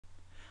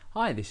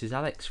Hi, this is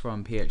Alex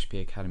from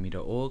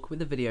phpacademy.org with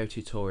a video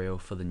tutorial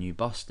for the new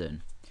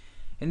Boston.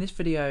 In this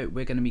video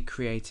we're going to be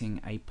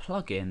creating a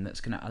plugin that's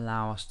going to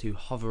allow us to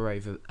hover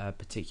over a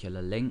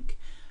particular link.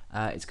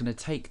 It's going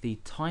to take the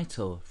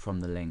title from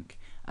the link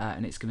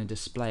and it's going to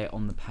display it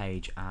on the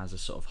page as a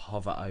sort of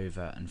hover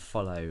over and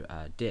follow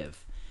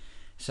div.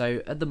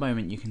 So at the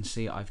moment you can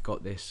see I've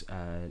got this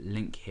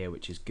link here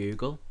which is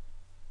Google.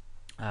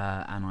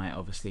 And I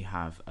obviously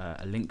have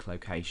a link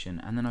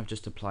location, and then I've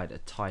just applied a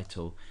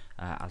title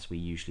as we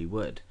usually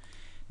would.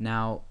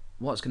 Now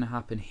what's going to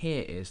happen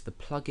here is the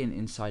plugin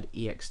inside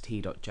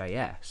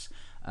ext.js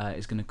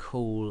is going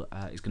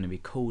to be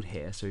called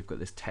here. So we've got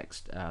this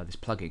text, this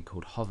plugin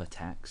called hover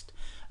text,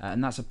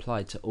 and that's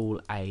applied to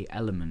all A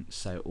elements,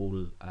 so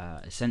all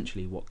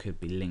essentially what could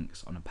be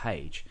links on a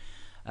page.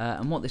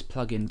 And what this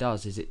plugin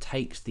does is it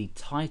takes the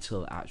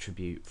title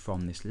attribute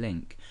from this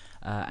link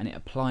and it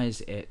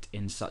applies it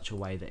in such a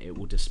way that it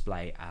will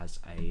display as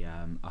a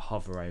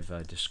hover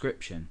over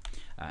description,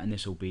 and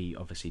this will be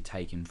obviously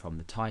taken from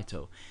the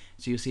title.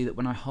 So you'll see that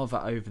when I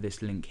hover over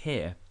this link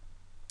here,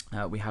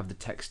 we have the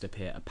text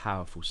appear, a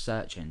powerful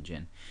search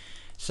engine.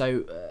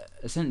 So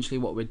essentially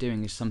what we're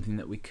doing is something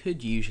that we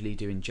could usually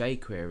do in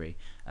jQuery,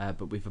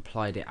 but we've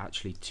applied it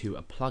actually to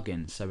a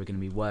plugin. So we're going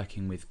to be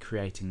working with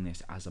creating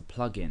this as a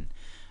plugin.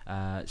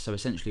 So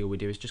essentially all we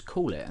do is just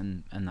call it,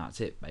 and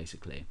that's it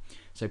basically.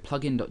 So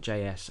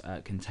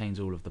plugin.js contains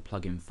all of the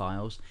plugin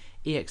files.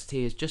 Ext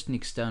is just an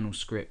external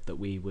script that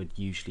we would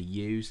usually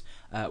use.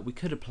 We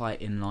could apply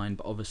it inline,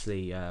 but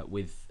obviously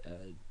with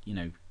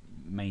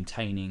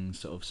maintaining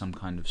sort of some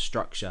kind of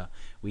structure,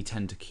 we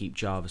tend to keep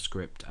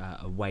JavaScript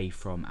away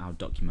from our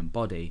document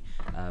body,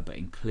 but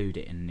include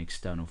it in an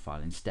external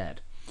file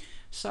instead.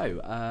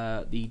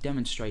 So the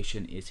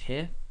demonstration is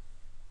here.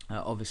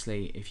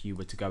 Obviously if you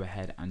were to go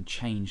ahead and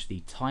change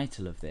the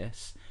title of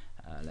this,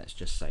 let's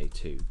just say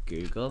to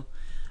Google,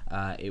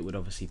 it would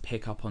obviously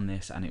pick up on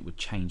this and it would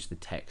change the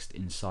text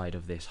inside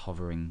of this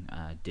hovering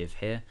div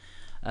here.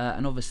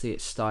 And obviously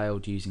it's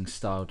styled using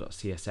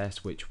style.css,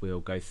 which we'll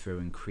go through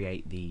and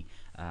create the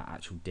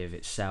actual div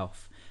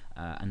itself,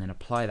 and then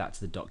apply that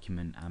to the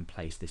document and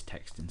place this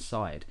text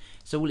inside.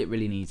 So all it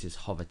really needs is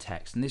hover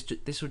text, and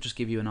this will just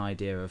give you an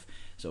idea of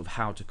sort of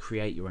how to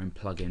create your own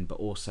plugin, but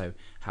also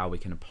how we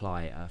can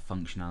apply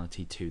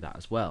functionality to that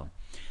as well.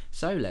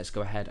 So let's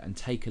go ahead and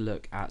take a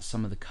look at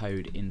some of the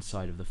code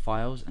inside of the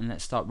files, and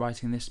let's start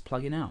writing this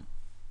plugin out.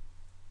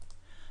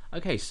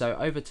 Okay, so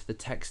over to the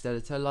text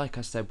editor. Like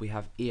I said, we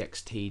have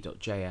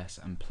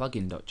ext.js and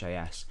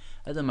plugin.js.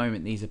 At the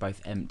moment these are both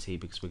empty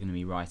because we're going to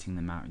be writing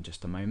them out in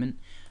just a moment.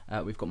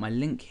 We've got my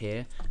link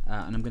here,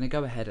 and I'm going to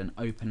go ahead and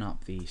open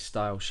up the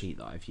style sheet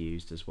that I've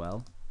used as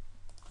well.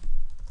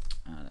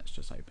 Let's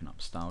just open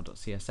up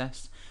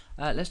style.css.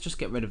 Let's just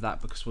get rid of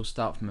that because we'll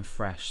start from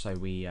afresh so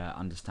we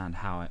understand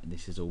how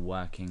this is all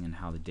working and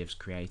how the div's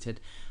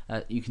created.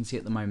 You can see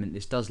at the moment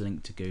this does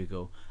link to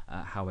Google,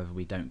 however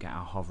we don't get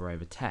our hover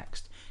over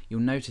text.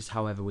 You'll notice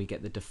however we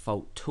get the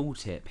default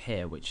tooltip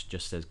here which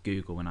just says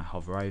Google when I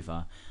hover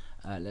over.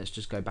 Let's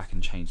just go back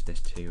and change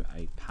this to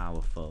a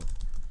powerful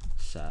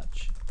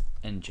search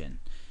engine.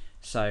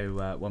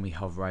 So when we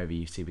hover over,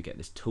 you see we get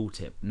this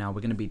tooltip. Now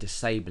we're going to be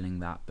disabling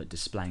that but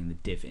displaying the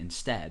div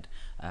instead,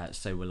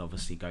 so we'll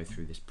obviously go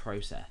through this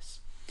process.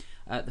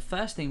 The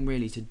first thing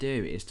really to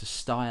do is to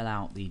style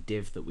out the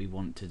div that we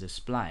want to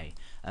display.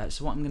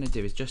 So what I'm going to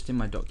do is just in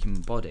my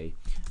document body,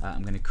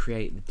 I'm going to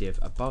create the div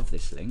above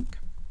this link,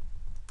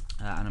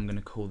 and I'm going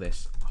to call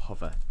this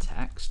hover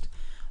text.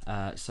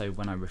 So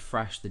when I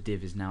refresh, the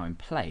div is now in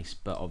place,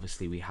 but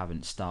obviously we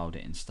haven't styled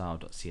it in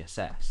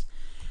style.css.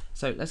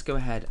 So let's go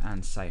ahead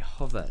and say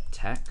hover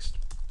text,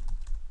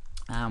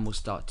 and we'll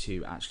start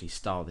to actually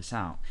style this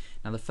out.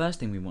 Now the first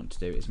thing we want to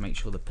do is make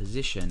sure the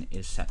position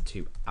is set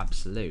to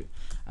absolute,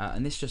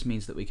 and this just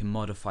means that we can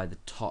modify the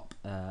top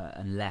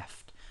and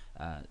left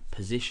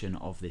position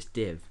of this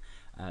div.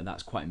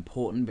 That's quite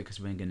important because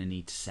we're going to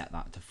need to set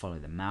that to follow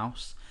the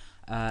mouse.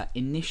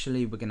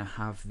 Initially we're going to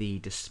have the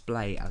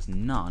display as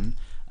none,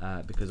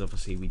 because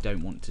obviously we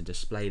don't want to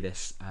display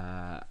this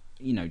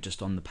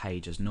just on the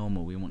page as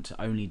normal. We want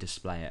to only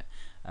display it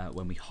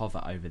when we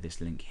hover over this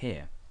link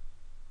here.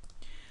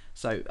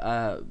 So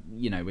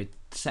we're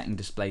setting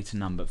display to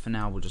none, but for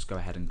now we'll just go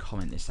ahead and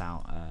comment this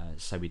out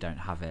so we don't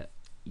have it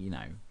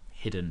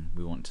hidden.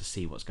 We want to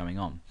see what's going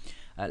on.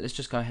 Let's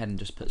just go ahead and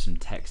just put some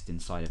text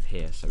inside of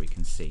here so we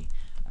can see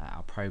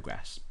our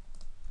progress.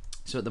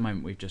 So at the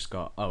moment we've just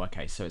got,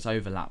 so it's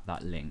overlapped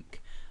that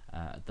link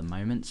at the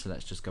moment, so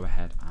let's just go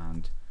ahead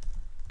and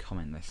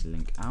comment this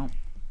link out.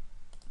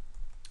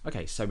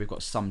 Okay, so we've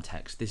got some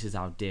text. This is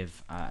our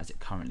div as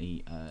it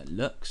currently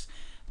looks,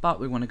 but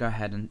we want to go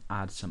ahead and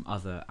add some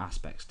other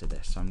aspects to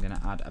this. So I'm going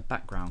to add a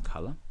background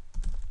color,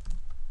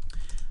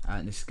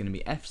 and this is going to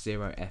be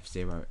F0,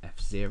 F0,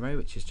 F0,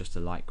 which is just a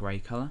light grey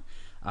color.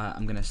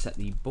 I'm going to set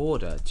the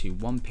border to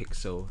 1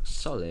 pixel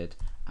solid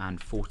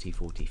and 40,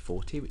 40,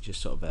 40, which is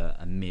sort of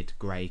a mid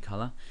grey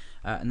color,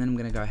 and then I'm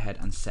going to go ahead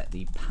and set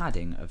the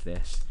padding of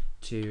this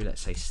to,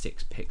 let's say,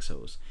 6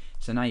 pixels.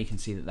 So now you can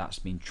see that that's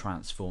been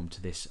transformed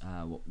to this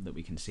that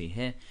we can see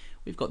here.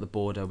 We've got the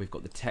border, we've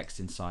got the text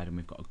inside, and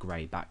we've got a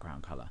grey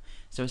background color.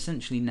 So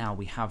essentially now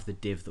we have the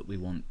div that we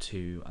want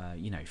to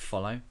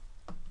follow.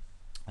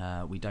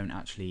 We don't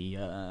actually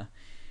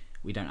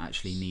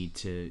need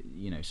to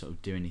sort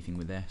of do anything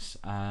with this.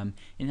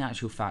 In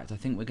actual fact, I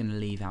think we're going to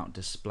leave out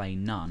display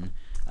none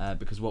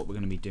because what we're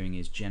going to be doing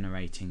is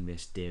generating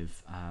this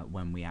div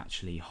when we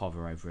actually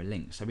hover over a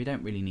link. So we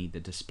don't really need the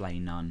display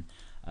none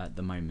at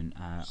the moment.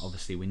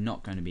 Obviously we're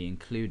not going to be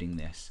including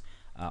this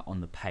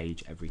on the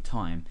page every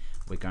time.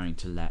 We're going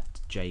to let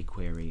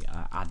jQuery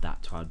add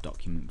that to our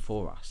document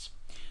for us.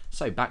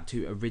 So back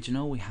to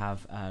original, we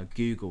have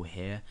Google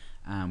here,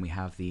 and we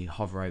have the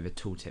hover over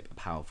tooltip, a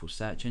powerful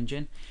search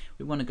engine.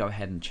 We want to go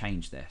ahead and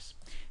change this.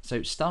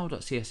 So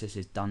style.css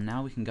is done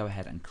now. We can go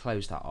ahead and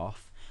close that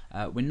off.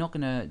 We're not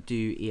going to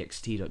do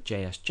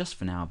ext.js just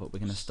for now, but we're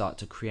going to start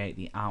to create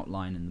the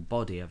outline and the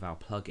body of our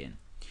plugin.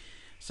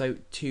 So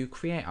to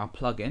create our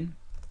plugin,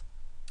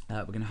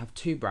 we're going to have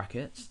 2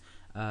 brackets,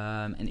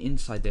 and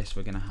inside this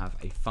we're going to have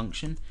a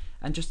function,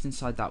 and just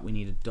inside that we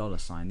need a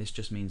 $sign. This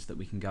just means that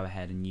we can go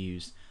ahead and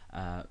use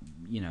a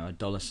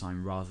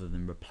 $sign rather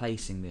than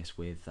replacing this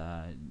with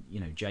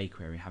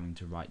jQuery, having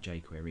to write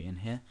jQuery in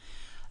here.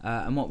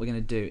 And what we're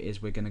going to do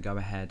is we're going to go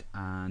ahead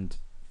and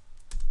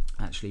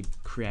actually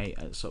create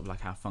a sort of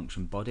like our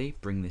function body,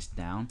 bring this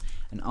down,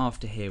 and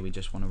after here we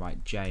just want to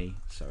write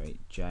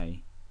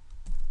jQuery,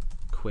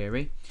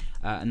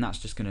 and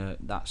that's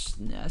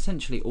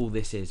essentially all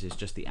this is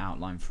just the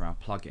outline for our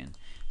plugin.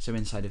 So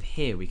inside of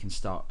here we can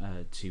start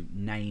to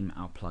name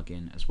our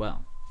plugin as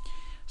well.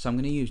 So I'm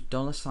going to use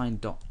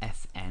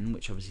 $.fn,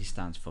 which obviously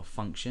stands for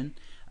function,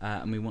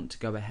 and we want to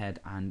go ahead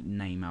and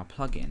name our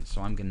plugin.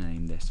 So I'm going to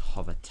name this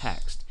hover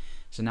text.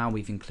 So now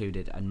we've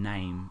included a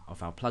name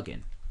of our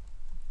plugin.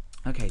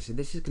 Okay, so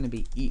this is going to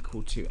be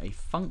equal to a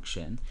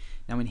function.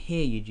 Now in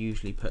here you'd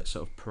usually put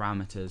sort of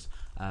parameters,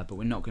 but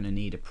we're not going to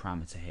need a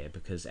parameter here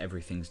because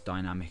everything's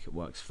dynamic, it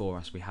works for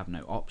us. We have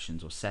no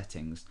options or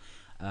settings,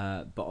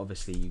 but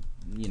obviously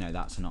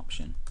that's an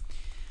option.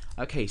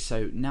 Okay,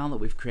 so now that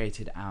we've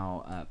created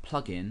our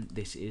plugin,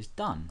 this is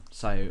done.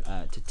 So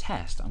to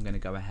test, I'm going to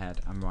go ahead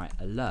and write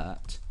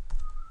alert,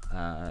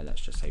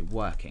 let's just say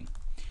working.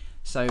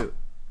 So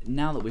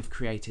now that we've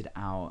created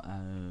our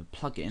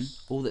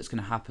plugin, all that's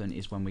going to happen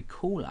is when we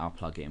call our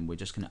plugin, we're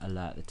just going to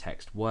alert the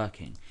text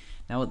working.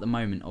 Now at the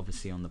moment,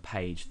 obviously on the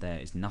page there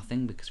is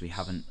nothing because we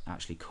haven't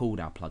actually called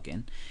our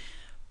plugin.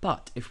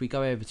 But if we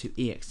go over to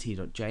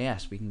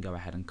ext.js, we can go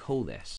ahead and call this.